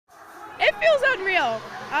feels unreal.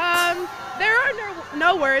 There are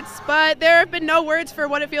no words, but there have been no words for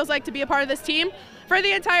what it feels like to be a part of this team for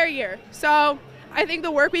the entire year. So I think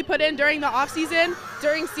the work we put in during the off-season,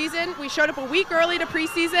 during season, we showed up a week early to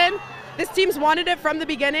preseason. This team's wanted it from the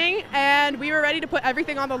beginning, and we were ready to put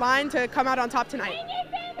everything on the line to come out on top tonight.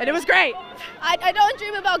 And it was great. I don't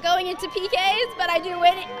dream about going into PKs, but I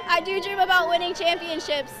do dream about winning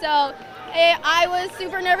championships. So I was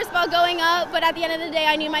super nervous about going up, but at the end of the day,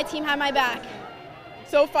 I knew my team had my back.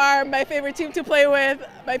 So far, my favorite team to play with,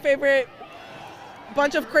 my favorite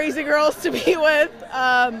bunch of crazy girls to be with.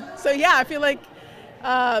 So yeah, I feel like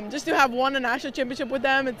just to have won a national championship with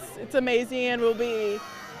them, it's amazing, and we'll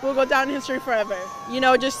go down in history forever. You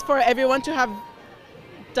know, just for everyone to have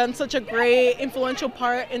done such a great, influential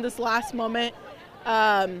part in this last moment,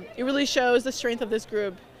 it really shows the strength of this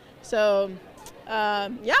group. So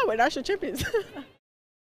yeah, we're national champions.